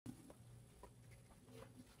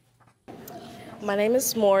My name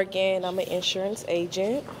is Morgan. I'm an insurance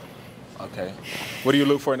agent. Okay. What do you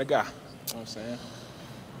look for in a guy? You know what I'm saying?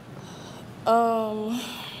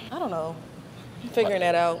 I don't know. I'm figuring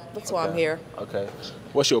that out. That's why I'm here. Okay.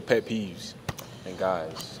 What's your pet peeves in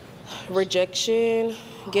guys? Rejection,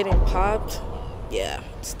 getting popped. Yeah,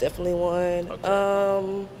 it's definitely one.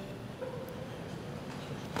 Okay.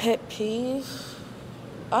 Pet peeve?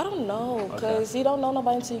 I don't know, because you don't know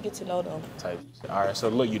nobody until you get to know them. Type. All right, so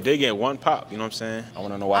look, you did get one pop, you know what I'm saying? I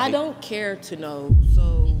want to know why. I don't care to know,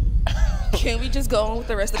 so can we just go on with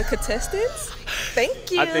the rest of the contestants?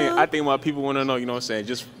 Thank you. I think my people want to know, you know what I'm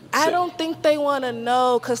saying? I don't think they want to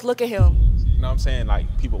know, because look at him. You know what I'm saying?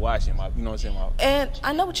 Like, people watching, you know what I'm saying? And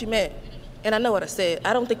I know what you meant, and I know what I said.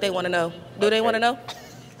 I don't think they want to know. Do they want to know?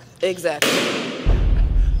 Exactly.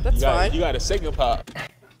 That's fine. You got a second pop.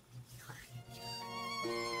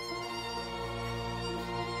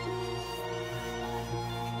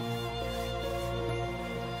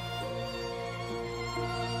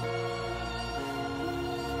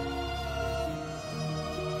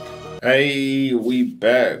 Hey, we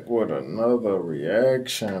back with another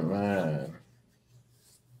reaction, man.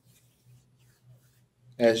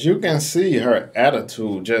 As you can see, her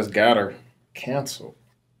attitude just got her canceled.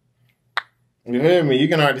 You hear me? You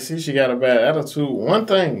can already see she got a bad attitude. One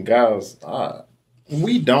thing, guys,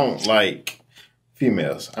 we don't like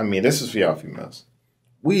females. I mean, this is for y'all females.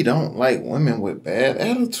 We don't like women with bad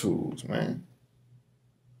attitudes, man.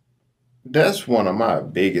 That's one of my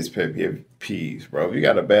biggest pet peeves, bro. If you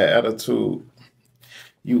got a bad attitude,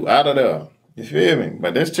 you out of there. You feel me?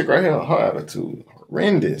 But this chick right here, her attitude,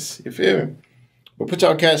 horrendous. You feel me? But put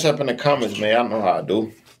y'all cash up in the comments, man. Y'all know how I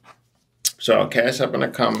do. So y'all cash up in the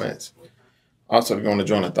comments. Also, if you want to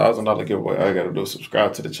join the $1,000 giveaway, all you got to do is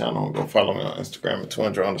subscribe to the channel and go follow me on Instagram at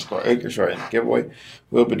 200_acres right in the giveaway.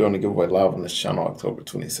 We'll be doing the giveaway live on this channel October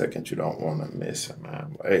 22nd. You don't want to miss it,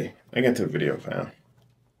 man. But hey, let's get into the video, fam.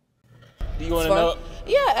 Do you want to know?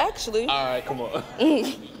 Yeah, actually. All right, come on.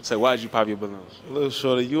 So why'd you pop your balloons? Little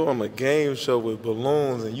shorty, you on a game show with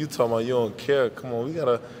balloons and you talking about you don't care. Come on, we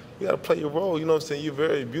gotta play your role. You know what I'm saying? You're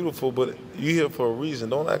very beautiful, but you here for a reason.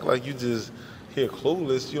 Don't act like you just here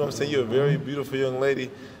clueless. You know what I'm saying? You're a very beautiful young lady,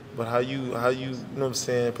 but how you know what I'm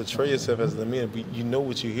saying, portray yourself as a man, but you know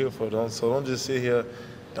what you're here for. So don't just sit here.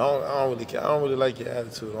 I don't really care. I don't really like your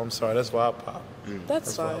attitude. I'm sorry. That's why I pop.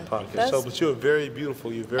 That's fine. Why I pop. But you're very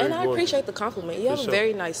beautiful. You're very And gorgeous. I appreciate the compliment. You have a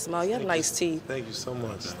very nice smile. You have nice teeth. Thank you so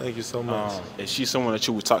much. Thank you so much. Is she someone that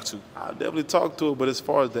you would talk to? I'll definitely talk to her, but as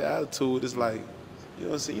far as the attitude, it's like, you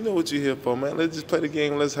know what I'm saying? You know what you're here for, man. Let's just play the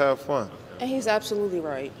game. Let's have fun. And he's absolutely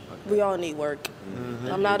right. We all need work.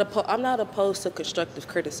 I'm not opposed to constructive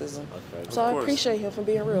criticism. So I appreciate him for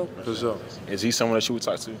being real. For sure. Is he someone that you would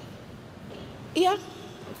talk to? Yeah.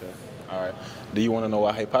 Okay. All right. Do you want to know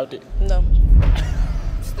why he popped it? No.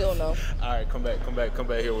 Still no. All right, come back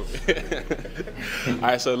here with me. All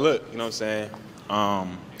right, so look, you know what I'm saying?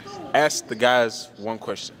 Ask the guys one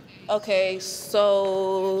question. Okay,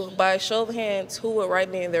 so by show of hands, who would write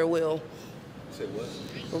me in their will? Say what?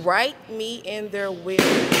 Write me in their will.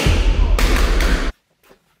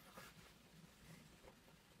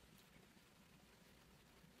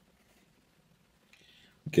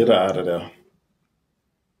 Get her out of there.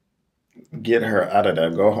 Get her out of there.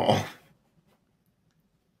 Go home.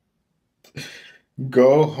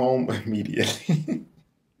 Go home immediately.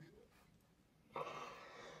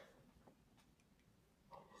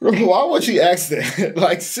 Why would you ask that?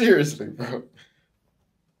 Like, seriously, bro.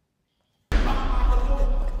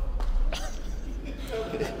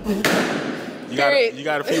 You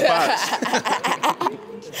got a few pops.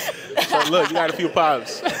 So look, you got a few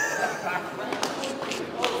pops.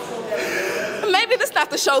 Maybe this not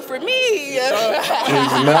the show for me.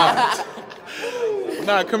 It's not.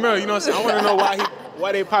 Nah, come here. You know what I'm saying? I want to know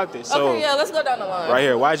why they popped it. So, okay, yeah, let's go down the line. Right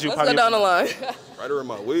here. Why'd you pop it? Let's go down the line. Right there in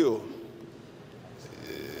my wheel.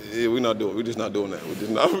 Yeah, we're just not doing that. We're just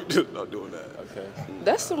not doing that. Okay.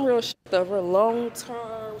 That's some real shit though. For a long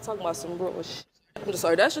term, we're talking about some real shit. I'm just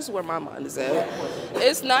sorry, that's just where my mind is at.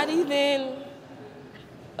 It's not even,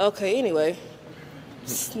 okay, anyway.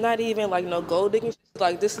 It's not even like no gold digging shit.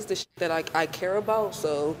 Like, this is the shit that I care about,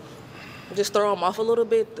 so just throw them off a little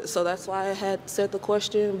bit. So that's why I had said the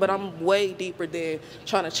question, but I'm way deeper than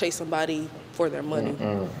trying to chase somebody for their money.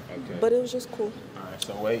 Okay. But it was just cool. All right,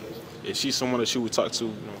 so wait. Is she someone that you would talk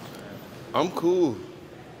to? I'm cool.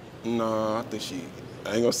 Nah, I think she,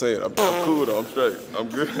 I ain't gonna say it. I'm cool though, I'm straight. I'm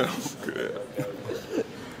good. I'm good.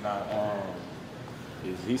 Nah,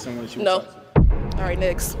 is he someone that you would No. talk to? All right,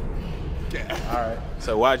 next. Yeah. All right.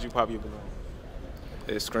 So why'd you pop your balloon?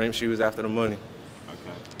 It screamed she was after the money.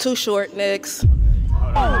 Okay. Too short, next. Okay.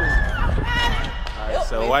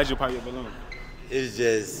 So why'd you pop your balloon? It's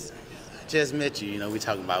just met you. You know, we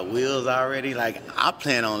talking about wheels already. Like, I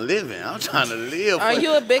plan on living. I'm trying to live. Are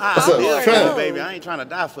you a big papa I or live for you, no? baby. I ain't trying to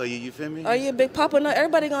die for you. You feel me? Are you a big papa? No,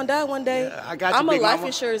 everybody gonna die one day. Yeah, I got you, I'm a big life mama.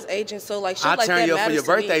 insurance agent, so like shit I'll like turn that you up for matters your to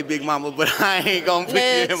me. birthday, big mama, but I ain't gonna put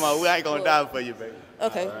you in my wheel. I ain't gonna die for you, baby.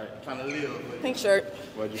 Okay. Trying to live. Pink shirt.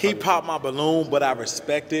 He popped my balloon, but I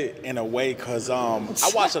respect it in a way because I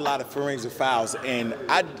watch a lot of forensic files, and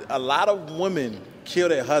a lot of women kill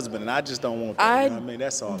their husband, and I just don't want that. You know what I mean?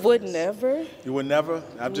 That's all. Would never. You would never?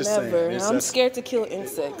 I'm just Never. saying. I'm scared to kill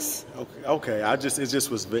insects. Okay. It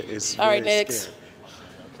just was. It's All right, very next.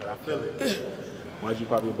 scary. I feel it. Why'd you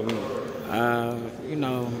pop your balloon? You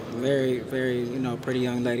know, very, very, you know, pretty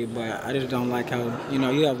young lady, but I just don't like how, you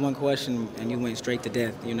know, you have one question and you went straight to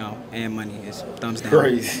death, you know, and money. It's thumbs down.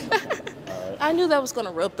 Crazy. I knew that was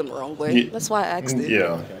gonna rub them the wrong way. That's why I asked it.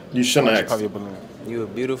 Yeah. You shouldn't Why'd you pop ask. your balloon? You a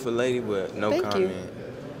beautiful lady, but no Thank you. comment.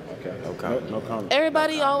 Okay. No comment. No comment.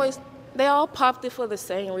 Everybody they all popped it for the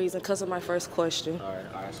same reason, because of my first question. All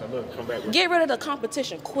right. So look, come back. Get rid of the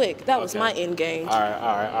competition quick. That was my end game. All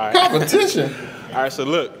right. Competition. All right. So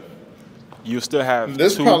look, you still have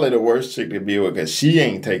This two. probably the worst chick to be with because she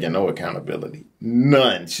ain't taking no accountability.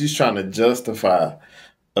 None. She's trying to justify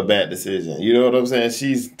a bad decision. You know what I'm saying?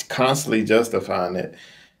 She's constantly justifying it.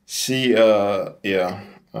 She,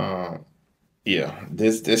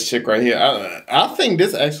 This chick right here, I think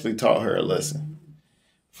this actually taught her a lesson.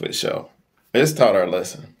 For sure. It's taught her a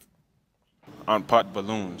lesson. On pot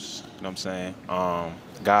balloons. You know what I'm saying?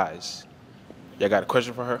 Guys, y'all got a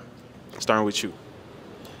question for her? Starting with you.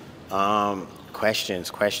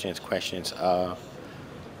 Questions.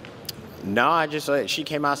 No, I just she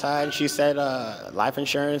came outside and she said life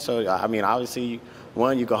insurance. So I mean, obviously,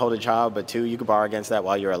 one, you can hold a child, but two, you can borrow against that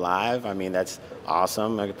while you're alive. I mean, that's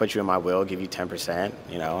awesome. I could put you in my will, give you 10%.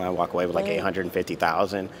 You know, and I walk away with like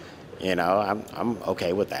 $850,000. You know, I'm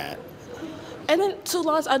okay with that. And then,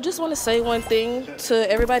 Lawrence, I just want to say one thing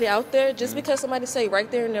to everybody out there. Just because somebody say right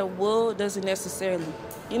there in their will doesn't necessarily.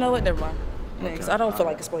 You know what? Never mind. Next. I don't feel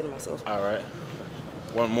like explaining myself. All right.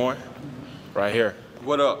 One more. Right here.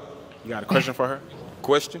 What up? You got a question for her?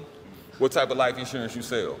 Question? What type of life insurance you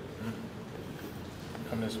sell?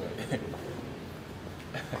 Come this way.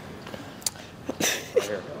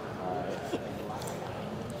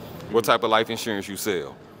 What type of life insurance you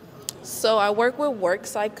sell? So I work with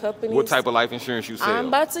worksite companies. What type of life insurance you sell? I'm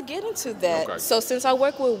about to get into that. Okay. So since I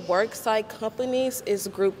work with worksite companies, it's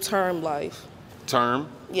group term life. Term?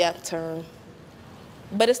 Yeah, term.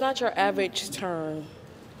 But it's not your average term.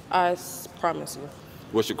 I promise you.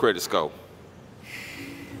 What's your credit score?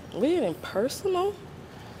 We ain't personal.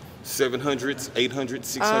 700s,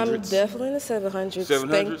 800s, 600s? I'm definitely in the 700s. 700s?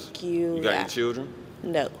 Thank you. You got Yeah. any children?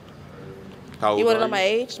 No. How old You want to are know my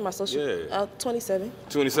age? My social? Yeah. 27.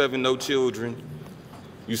 27, no children.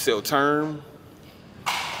 You sell term.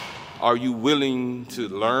 Are you willing to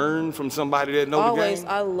learn from somebody that knows Always. the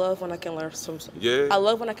game? I love when I can learn from somebody. Yeah. I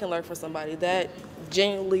love when I can learn from somebody. That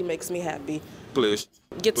genuinely makes me happy. Please.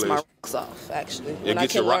 Gets my Please. rocks off, actually. It when I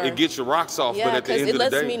gets, can your, learn. it gets your rocks off, Yeah, but at the because end it of the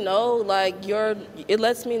lets day, me know, like, it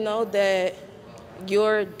lets me know that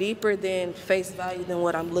you're deeper than face value than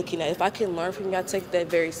what I'm looking at. If I can learn from you, I take that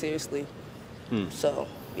very seriously. So,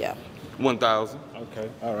 yeah. 1,000. Okay.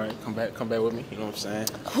 All right. Come back with me. You know what I'm saying?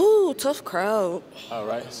 Whew, tough crowd. All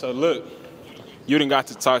right. So look, you done got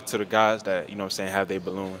to talk to the guys that, you know what I'm saying, have their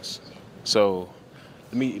balloons. So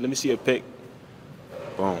let me see a pic.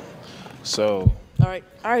 Boom. So All right,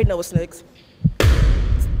 I already know what's next.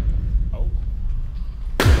 All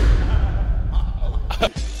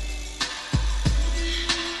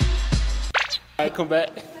right, come back.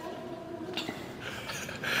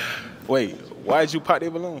 Wait, why did you pop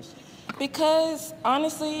their balloons? Because,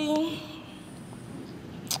 honestly,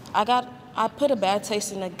 I put a bad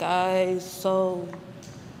taste in the guys, so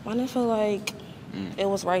I didn't feel like it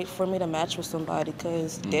was right for me to match with somebody,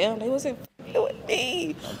 because, damn, they wasn't with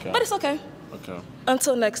me. Okay. But it's okay. Okay.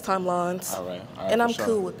 Until next time, Lons. All right. And I'm for sure.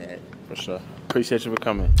 cool with that. For sure. Appreciate you for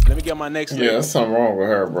coming. Let me get my next Yeah, there's something wrong with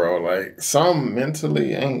her, bro. Like, some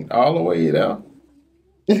mentally ain't all the way there.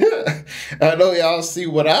 I know y'all see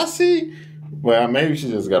what I see, but maybe she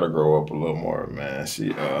just gotta grow up a little more, man.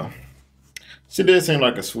 She did seem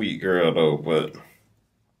like a sweet girl though, but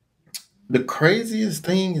the craziest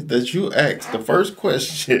thing is that you asked the first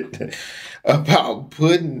question about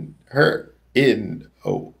putting her in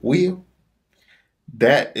a wheel.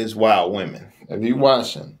 That is wild women. If you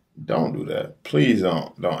watching, don't do that. Please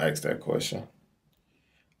don't ask that question.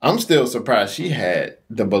 I'm still surprised she had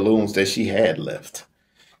the balloons that she had left.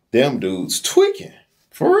 Them dudes tweaking.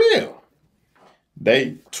 For real.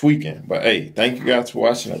 They tweaking. But hey, thank you guys for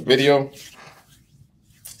watching the video.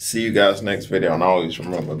 See you guys next video. And always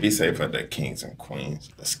remember, be safe out there, kings and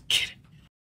queens. Let's get it.